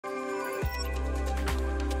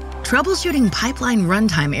Troubleshooting pipeline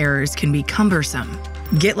runtime errors can be cumbersome.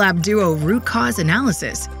 GitLab Duo Root Cause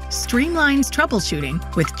Analysis streamlines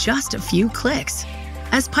troubleshooting with just a few clicks.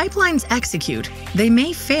 As pipelines execute, they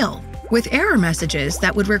may fail, with error messages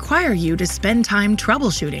that would require you to spend time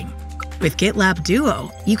troubleshooting. With GitLab Duo,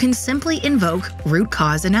 you can simply invoke root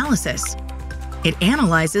cause analysis. It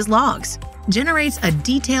analyzes logs, generates a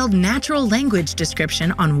detailed natural language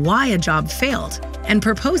description on why a job failed, and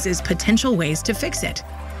proposes potential ways to fix it.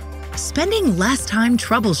 Spending less time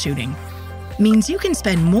troubleshooting means you can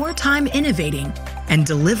spend more time innovating and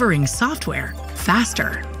delivering software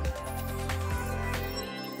faster.